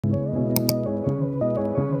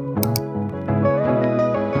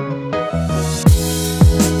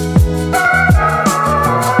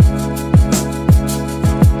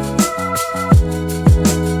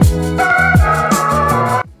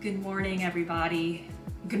everybody.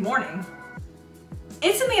 Good morning.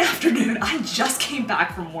 It's in the afternoon. I just came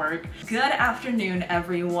back from work. Good afternoon,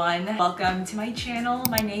 everyone. Welcome to my channel.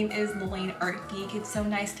 My name is Lane Art Geek. It's so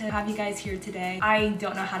nice to have you guys here today. I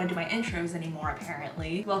don't know how to do my intros anymore,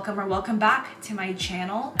 apparently. Welcome or welcome back to my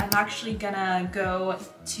channel. I'm actually gonna go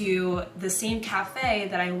to the same cafe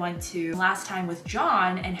that I went to last time with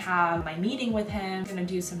John and have my meeting with him. I'm gonna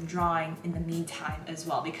do some drawing in the meantime as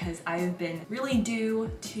well because I've been really due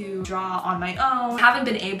to draw on my own. Haven't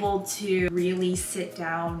been able to really sit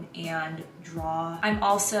down and draw. I'm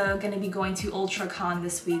also gonna be going to UltraCon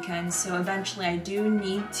this weekend, so eventually I do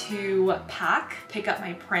need to pick up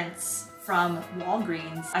my prints from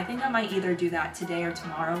Walgreens. I think I might either do that today or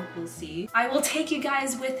tomorrow, we'll see. I will take you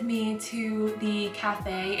guys with me to the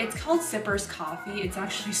cafe. It's called Sippers Coffee. It's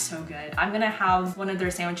actually so good. I'm gonna have one of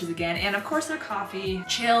their sandwiches again, and of course their coffee.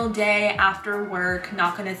 Chill day after work,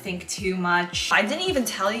 not gonna think too much. I didn't even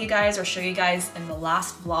tell you guys or show you guys in the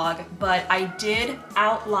last vlog, but I did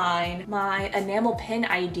outline my enamel pin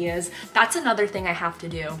ideas. That's another thing I have to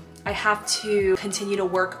do. I have to continue to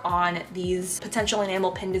work on these potential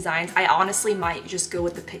enamel pin designs. I honestly might just go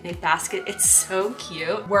with the picnic basket. It's so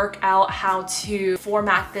cute. Work out how to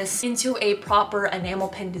format this into a proper enamel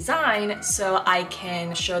pin design so I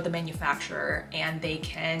can show the manufacturer and they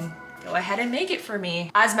can go ahead and make it for me.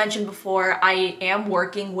 As mentioned before, I am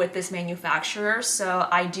working with this manufacturer, so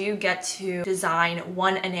I do get to design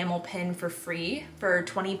one enamel pin for free for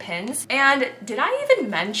 20 pins. And did I even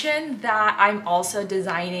mention that I'm also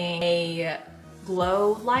designing a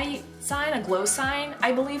glow light sign, a glow sign,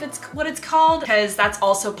 I believe it's what it's called, because that's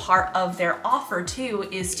also part of their offer too,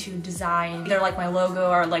 is to design either like my logo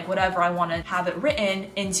or like whatever I want to have it written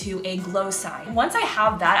into a glow sign. Once I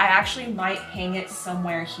have that, I actually might hang it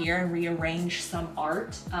somewhere here and rearrange some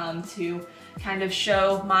art to kind of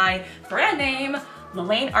show my brand name,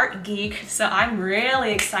 Lane Art Geek, so I'm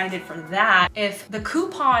really excited for that. If the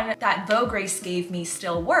coupon that Vogue Grace gave me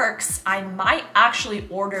still works, I might actually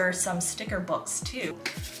order some sticker books too.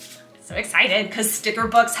 So excited because sticker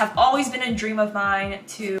books have always been a dream of mine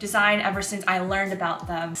to design ever since I learned about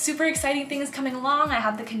them. Super exciting things coming along. I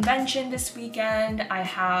have the convention this weekend. I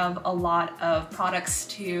have a lot of products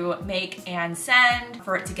to make and send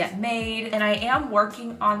for it to get made. And I am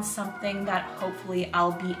working on something that hopefully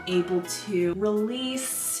I'll be able to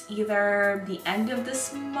release either the end of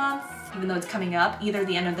this month, even though it's coming up, either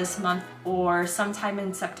the end of this month or sometime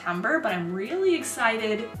in September, but I'm really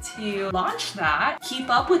excited to launch that. Keep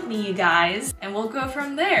up with me, you guys, and we'll go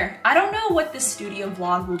from there. I don't know what this studio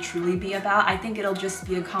vlog will truly be about. I think it'll just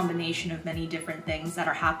be a combination of many different things that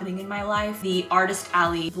are happening in my life. The Artist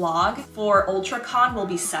Alley vlog for UltraCon will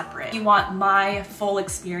be separate. If you want my full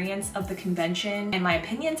experience of the convention and my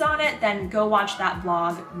opinions on it, then go watch that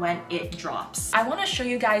vlog when it drops. I want to show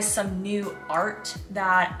you guys some new art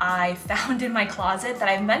that I found in my closet that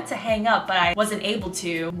I meant to hang up, but I wasn't able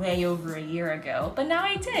to way over a year ago, but now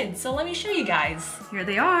I did, so let me show you guys. Here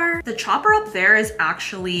they are. The chopper up there is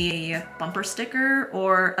actually a bumper sticker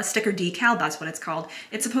or a sticker decal, that's what it's called.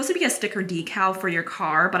 It's supposed to be a sticker decal for your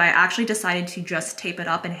car, but I actually decided to just tape it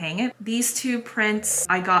up and hang it. These two prints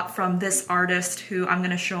I got from this artist who I'm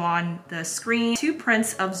gonna show on the screen. Two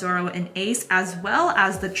prints of Zorro and Ace, as well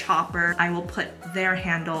as the chopper. I will put their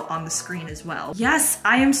handle on the screen as well. Yes,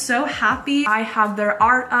 I am so happy I have their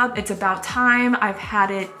art up. It's about time. I've had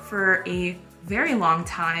it for a very long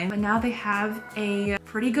time, but now they have a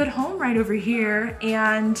pretty good home right over here,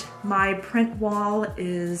 and my print wall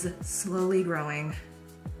is slowly growing.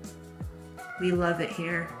 We love it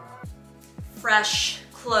here. Fresh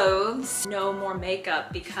clothes, no more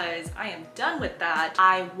makeup because I am done with that.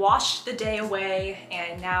 I washed the day away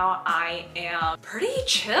and now I am pretty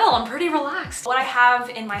chill. I'm pretty relaxed. What I have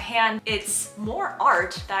in my hand, it's more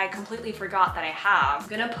art that I completely forgot that I have. I'm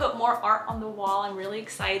gonna put more art on the wall. I'm really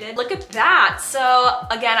excited. Look at that. So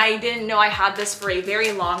again, I didn't know I had this for a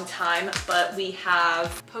very long time, but we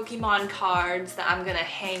have Pokemon cards that I'm gonna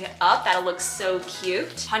hang up. That'll look so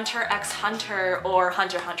cute. Hunter x Hunter or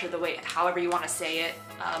Hunter x Hunter, the way, however you wanna say it.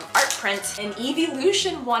 Art print, an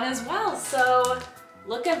Evolution one as well. So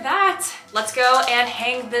look at that. Let's go and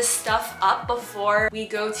hang this stuff up before we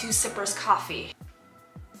go to Sippers Coffee.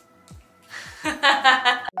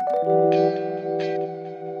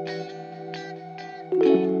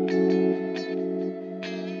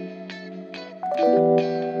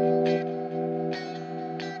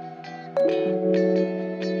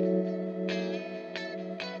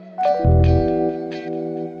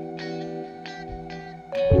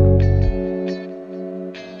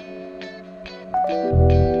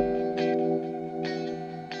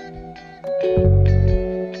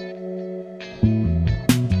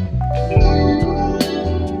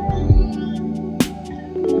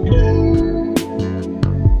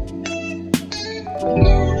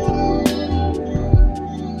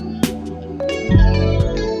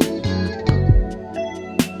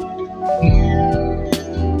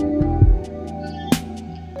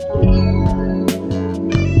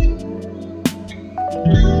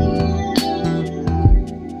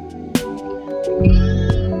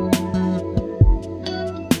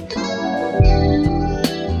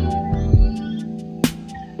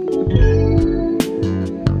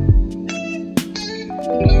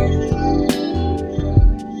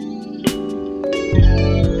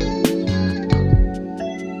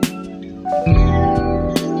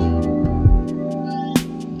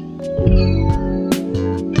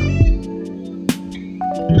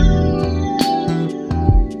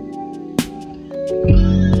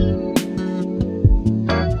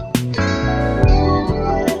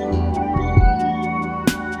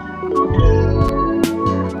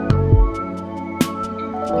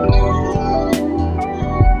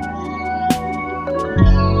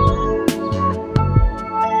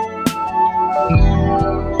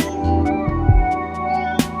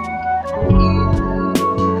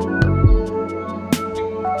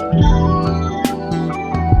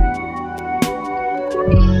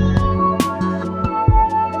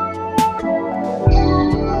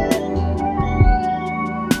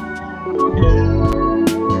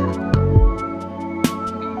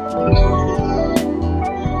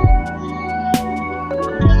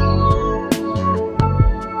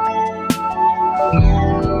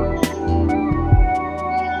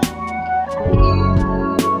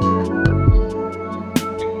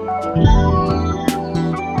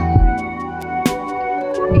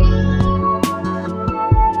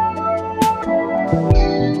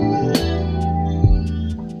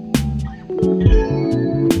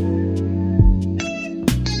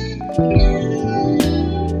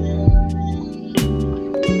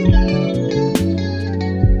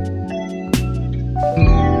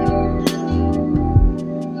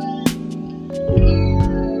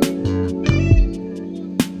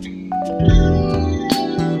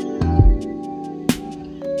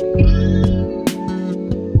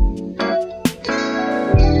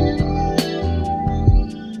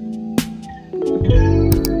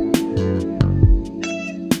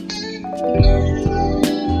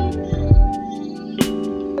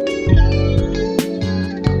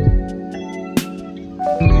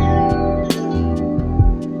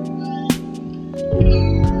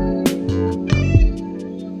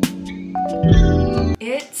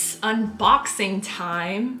 It's unboxing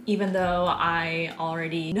time, even though I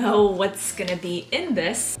already know what's gonna be in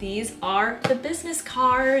this. These are the business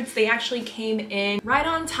cards. They actually came in right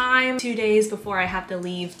on time, 2 days before I have to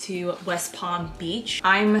leave to West Palm Beach.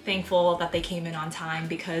 I'm thankful that they came in on time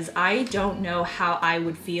because I don't know how I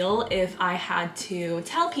would feel if I had to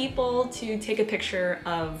tell people to take a picture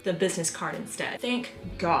of the business card instead. Thank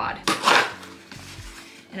God.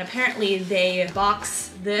 And apparently they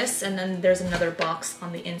box this and then there's another box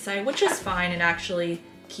on the inside, which is fine. It actually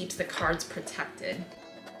keeps the cards protected.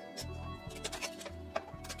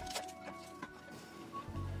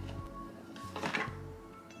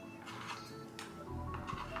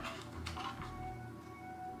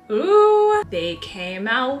 Ooh, they came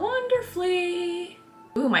out wonderfully.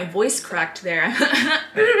 Ooh, my voice cracked there.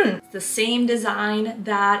 It's the same design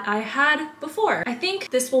that I had before. I think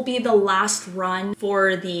this will be the last run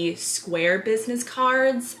for the square business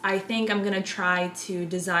cards. I think I'm gonna try to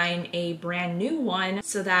design a brand new one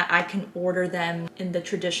so that I can order them in the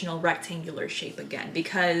traditional rectangular shape again,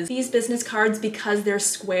 because these business cards, because they're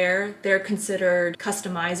square, they're considered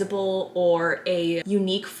customizable or a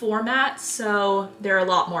unique format, so they're a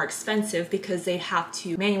lot more expensive because they have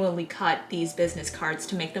to manually cut these business cards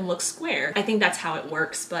to make them look square. I think that's how it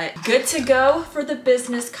works, but good to go for the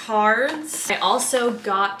business cards. I also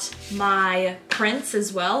got my prints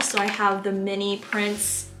as well. So I have the mini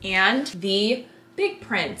prints and the big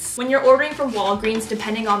prints. When you're ordering from Walgreens,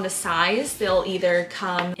 depending on the size, they'll either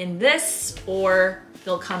come in this or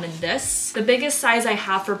they'll come in this. The biggest size I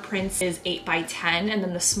have for prints is 8x10, and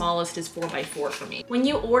then the smallest is 4x4 for me. When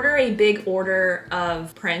you order a big order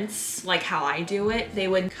of prints, like how I do it, they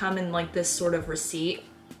would come in like this sort of receipt.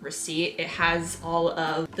 It has all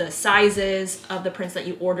of the sizes of the prints that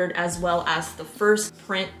you ordered, as well as the first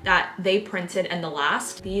print that they printed and the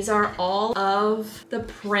last. These are all of the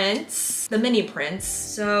prints, the mini prints.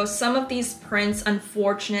 So some of these prints,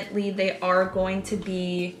 unfortunately, they are going to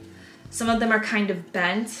be, some of them are kind of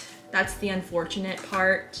bent. That's the unfortunate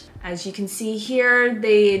part. As you can see here,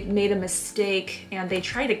 they made a mistake and they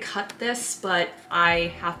tried to cut this, but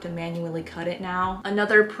I have to manually cut it now.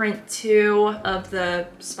 Another print too of the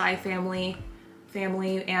Spy family,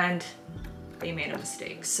 and they made a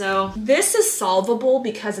mistake. So this is solvable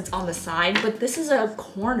because it's on the side, but this is a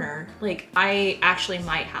corner. Like, I actually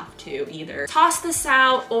might have to either toss this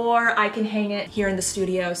out or I can hang it here in the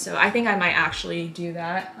studio. So I think I might actually do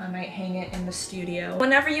that. I might hang it in the studio.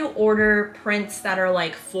 Whenever you order prints that are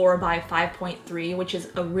like 4x5.3, which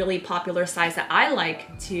is a really popular size that I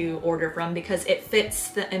like to order from because it fits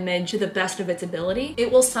the image to the best of its ability,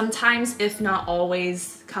 it will sometimes, if not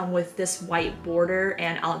always, come with this white border,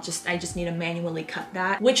 and I just need to manually cut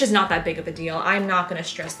that, which is not that big of a deal. I'm not gonna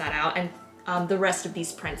stress that out. And the rest of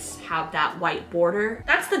these prints have that white border.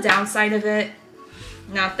 That's the downside of it.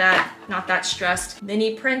 Not that stressed.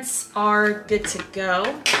 Mini prints are good to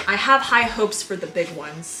go. I have high hopes for the big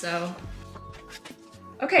ones, so.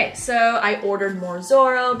 Okay, so I ordered more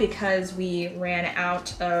Zorro because we ran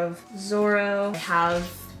out of Zorro. I have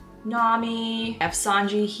Nami, I have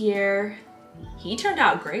Sanji here. He turned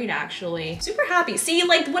out great, actually. Super happy. See,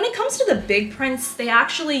 like, when it comes to the big prints, they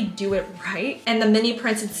actually do it right. And the mini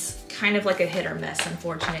prints, it's kind of like a hit or miss,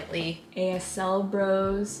 unfortunately. ASL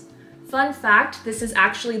bros. Fun fact, this is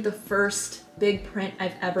actually the first big print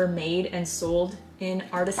I've ever made and sold in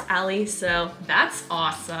Artist Alley, so that's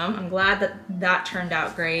awesome. I'm glad that that turned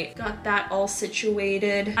out great. Got that all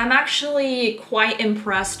situated. I'm actually quite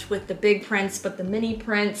impressed with the big prints, but the mini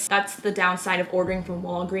prints, that's the downside of ordering from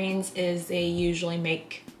Walgreens, is they usually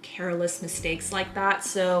make careless mistakes like that.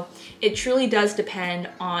 So it truly does depend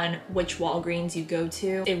on which Walgreens you go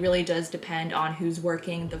to. It really does depend on who's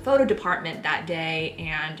working the photo department that day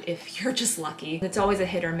and if you're just lucky. It's always a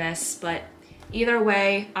hit or miss, but Either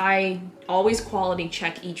way, I always quality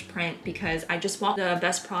check each print because I just want the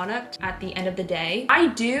best product at the end of the day. I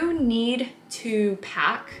do need to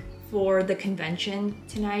pack for the convention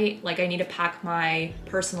tonight. Like I need to pack my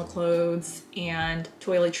personal clothes and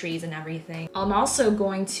toiletries and everything. I'm also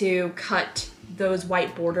going to cut those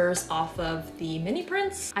white borders off of the mini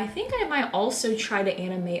prints. I think I might also try to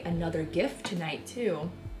animate another gift tonight too.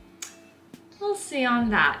 We'll see on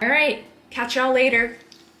that. All right, catch y'all later.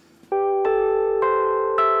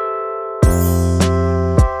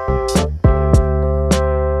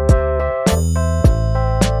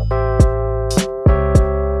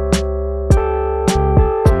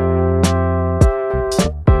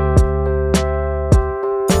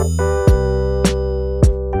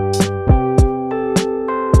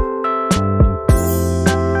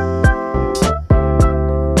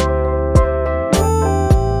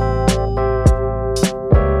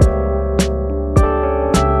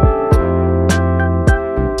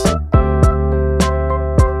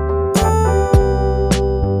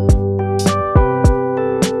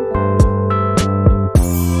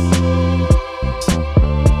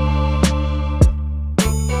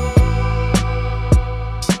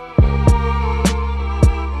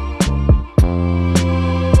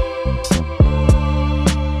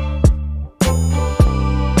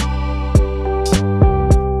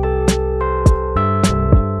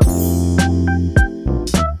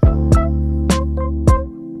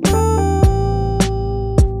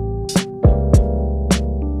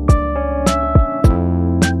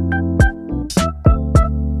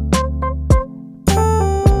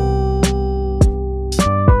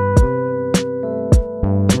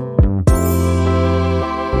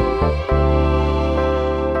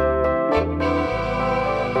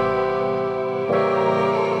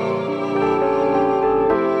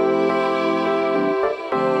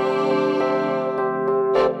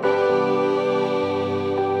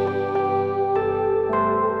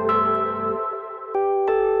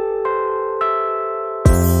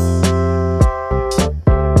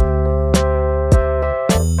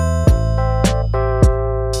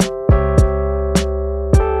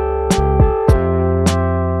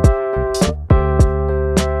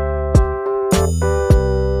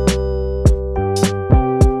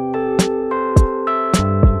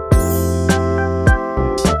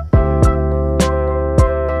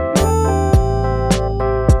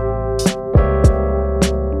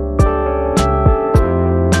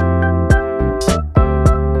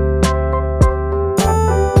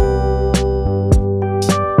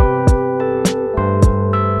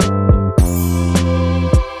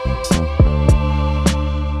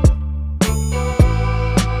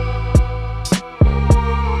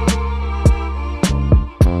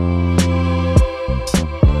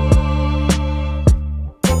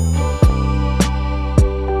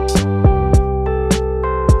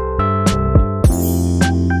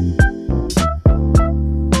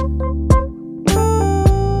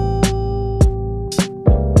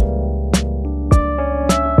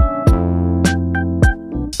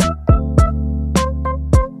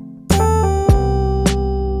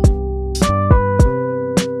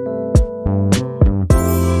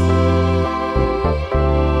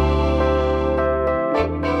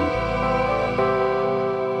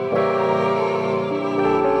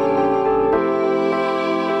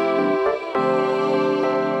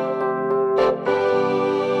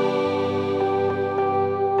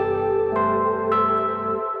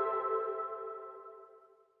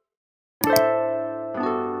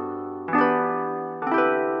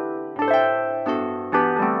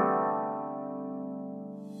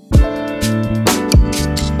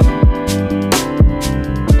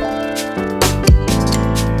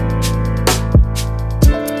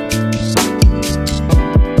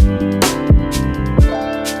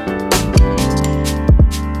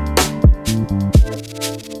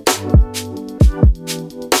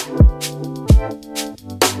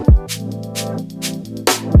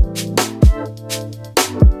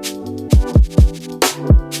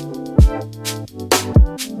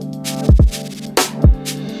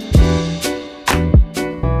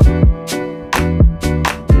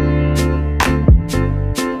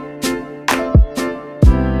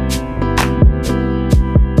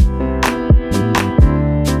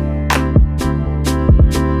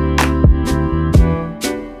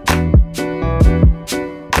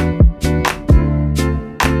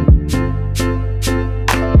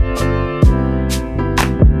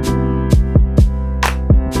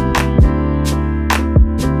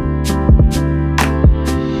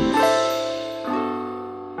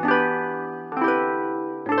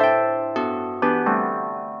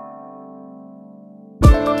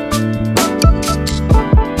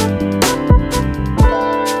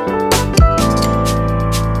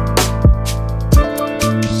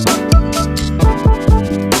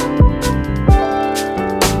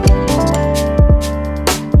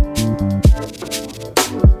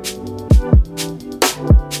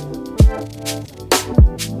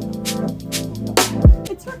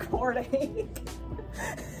 like.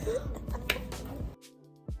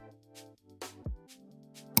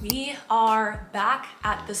 We are back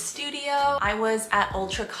at the studio. I was at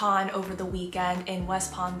UltraCon over the weekend in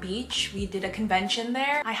West Palm Beach. We did a convention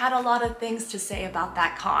there. I had a lot of things to say about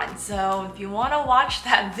that con. So if you want to watch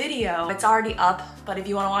that video, it's already up, but if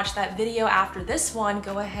you want to watch that video after this one,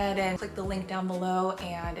 go ahead and click the link down below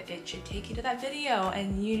and it should take you to that video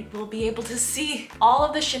and you will be able to see all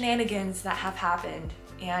of the shenanigans that have happened.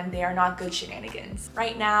 And they are not good shenanigans.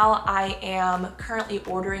 Right now, I am currently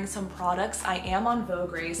ordering some products. I am on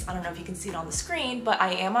Vograce. I don't know if you can see it on the screen, but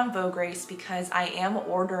I am on Vograce because I am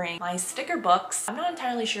ordering my sticker books. I'm not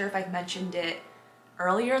entirely sure if I've mentioned it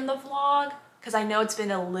earlier in the vlog, because I know it's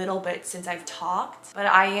been a little bit since I've talked, but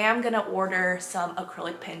I am gonna order some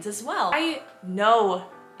acrylic pins as well. I know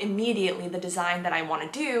immediately the design that I want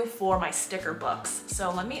to do for my sticker books. So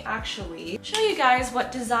let me actually show you guys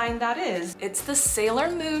what design that is. It's the Sailor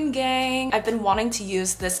Moon Gang. I've been wanting to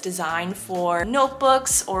use this design for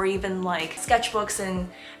notebooks or even like sketchbooks and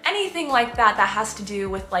anything like that that has to do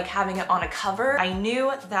with like having it on a cover. I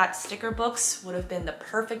knew that sticker books would have been the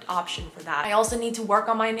perfect option for that. I also need to work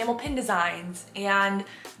on my enamel pin designs and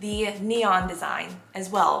the neon design as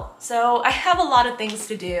well. So I have a lot of things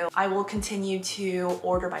to do. I will continue to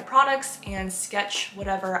order my products and sketch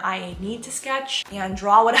whatever I need to sketch and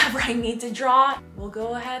draw whatever I need to draw. We'll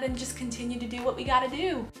go ahead and just continue to do what we gotta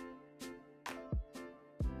do.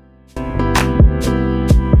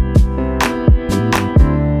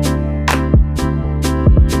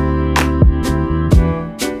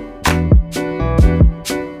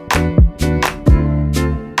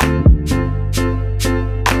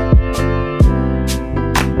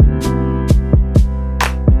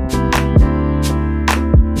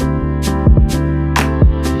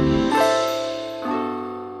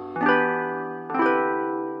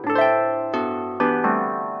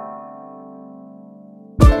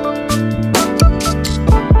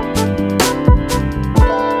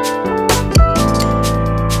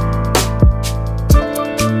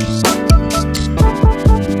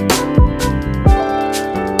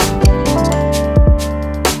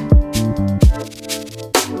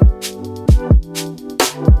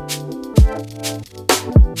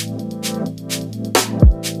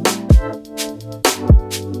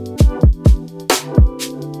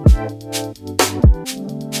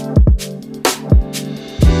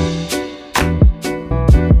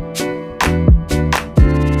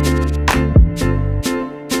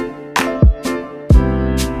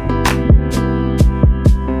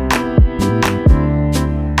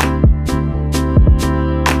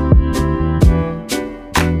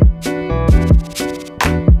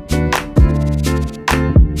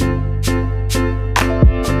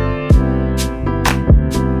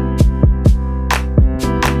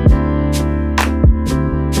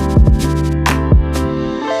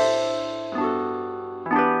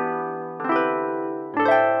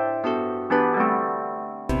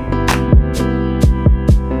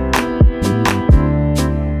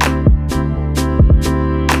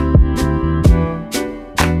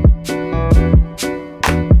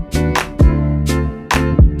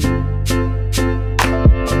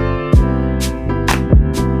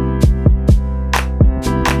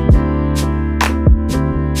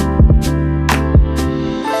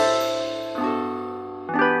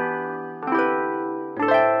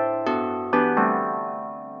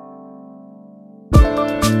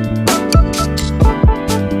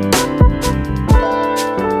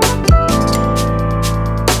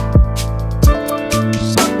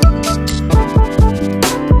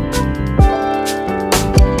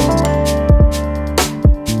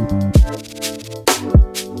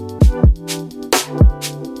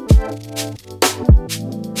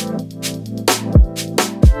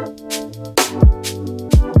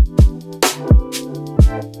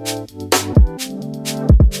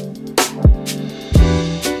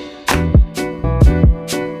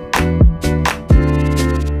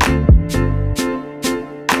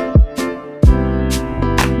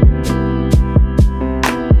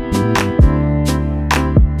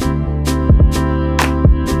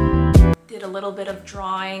 little bit of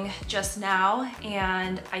drawing just now,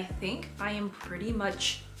 and I think I am pretty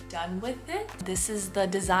much done with it. This is the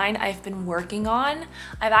design I've been working on.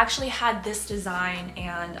 I've actually had this design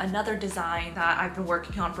and another design that I've been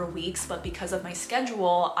working on for weeks, but because of my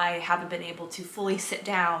schedule, I haven't been able to fully sit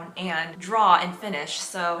down and draw and finish.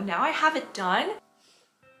 So now I have it done.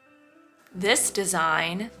 This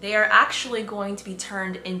design, they are actually going to be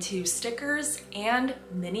turned into stickers and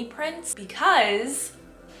mini prints because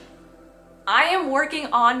I am working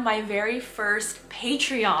on my very first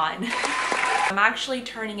Patreon. I'm actually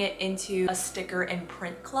turning it into a sticker and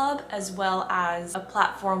print club, as well as a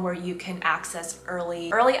platform where you can access early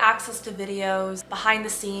access to videos, behind the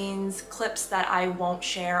scenes, clips that I won't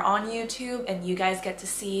share on YouTube, and you guys get to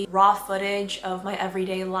see raw footage of my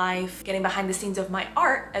everyday life, getting behind the scenes of my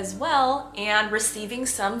art as well, and receiving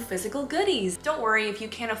some physical goodies. Don't worry if you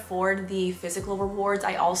can't afford the physical rewards,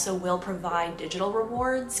 I also will provide digital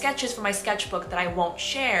rewards. Sketches for my sketchbook that I won't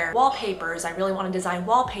share. Wallpapers, I really want to design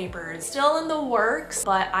wallpapers. Still in the works,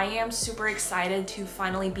 but I am super excited to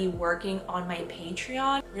finally be working on my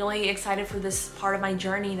Patreon. Really excited for this part of my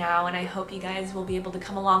journey now, and I hope you guys will be able to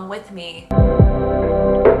come along with me.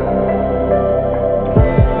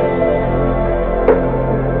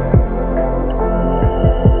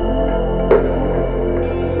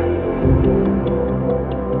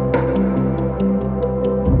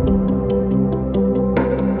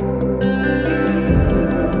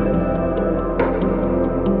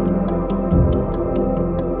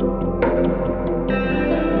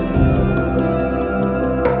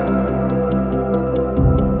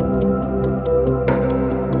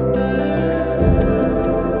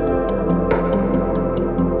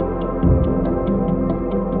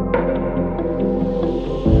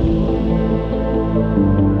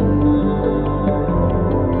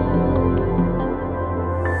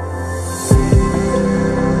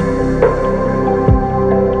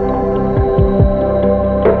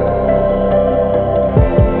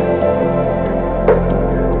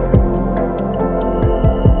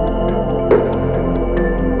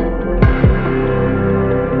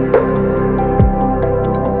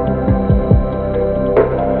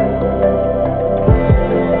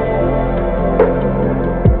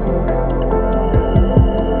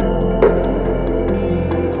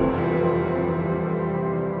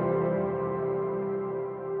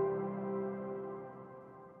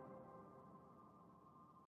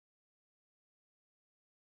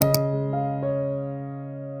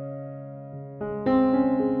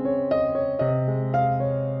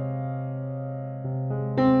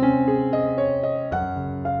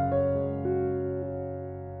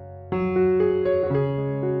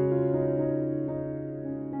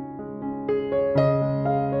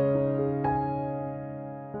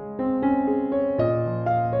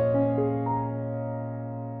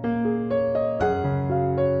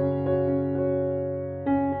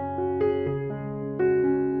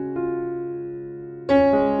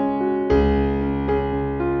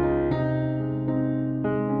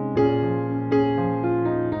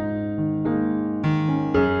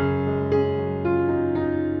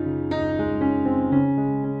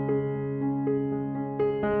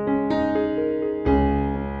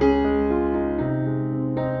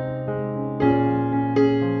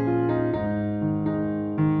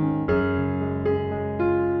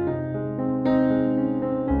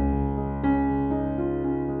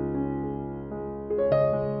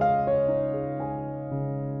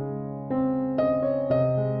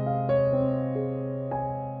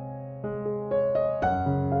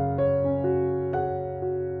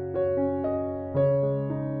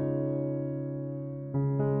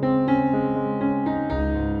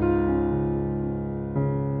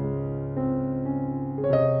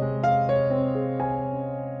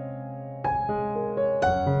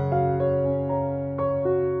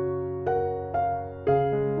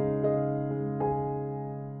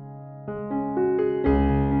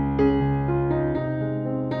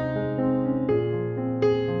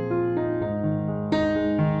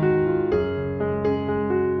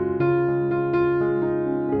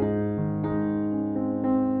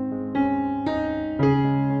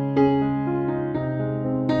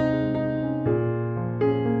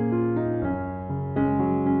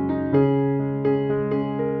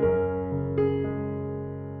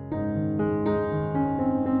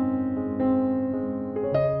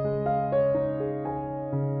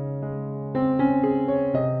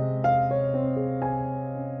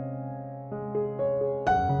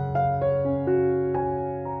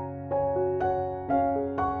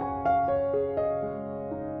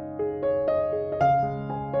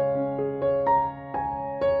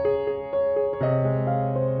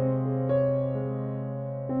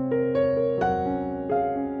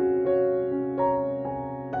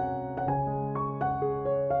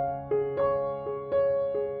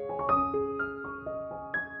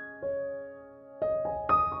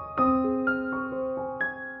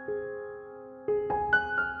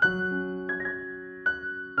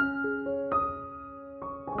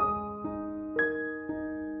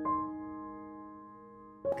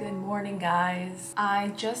 Good morning, guys.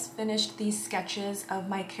 I just finished these sketches of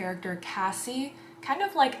my character Cassie, kind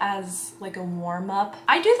of like as like a warm-up.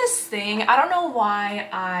 I do this thing, I don't know why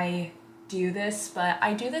I do this, but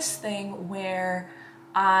I do this thing where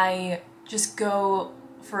I just go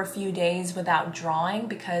for a few days without drawing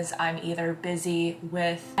because I'm either busy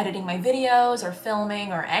with editing my videos or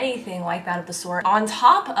filming or anything like that of the sort, on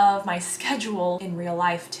top of my schedule in real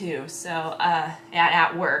life too. So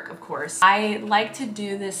at work, of course. I like to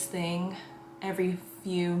do this thing every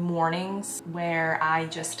few mornings where I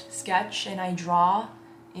just sketch and I draw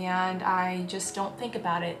and I just don't think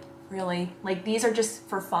about it really. Like, these are just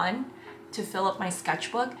for fun, to fill up my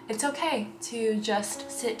sketchbook. It's okay to just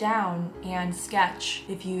sit down and sketch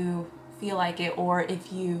if you feel like it, or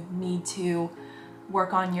if you need to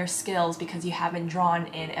work on your skills because you haven't drawn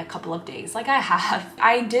in a couple of days like I have.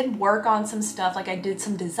 I did work on some stuff, like I did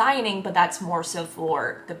some designing, but that's more so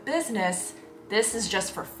for the business. This is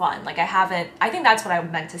just for fun. Like, I think that's what I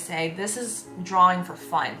meant to say. This is drawing for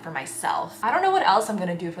fun for myself. I don't know what else I'm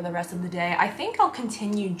gonna do for the rest of the day. I think I'll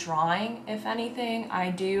continue drawing, if anything. I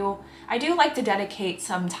do like to dedicate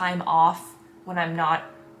some time off when I'm not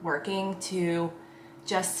working to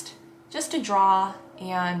just to draw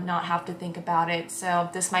and not have to think about it. So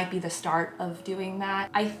this might be the start of doing that.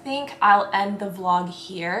 I think I'll end the vlog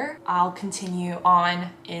here. I'll continue on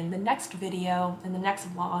in the next video, in the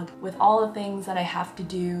next vlog, with all the things that I have to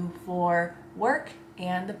do for work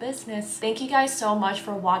and the business. Thank you guys so much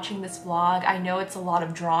for watching this vlog. I know it's a lot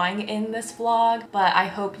of drawing in this vlog, but I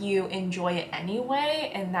hope you enjoy it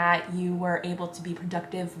anyway and that you were able to be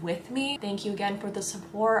productive with me. Thank you again for the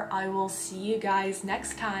support. I will see you guys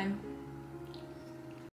next time.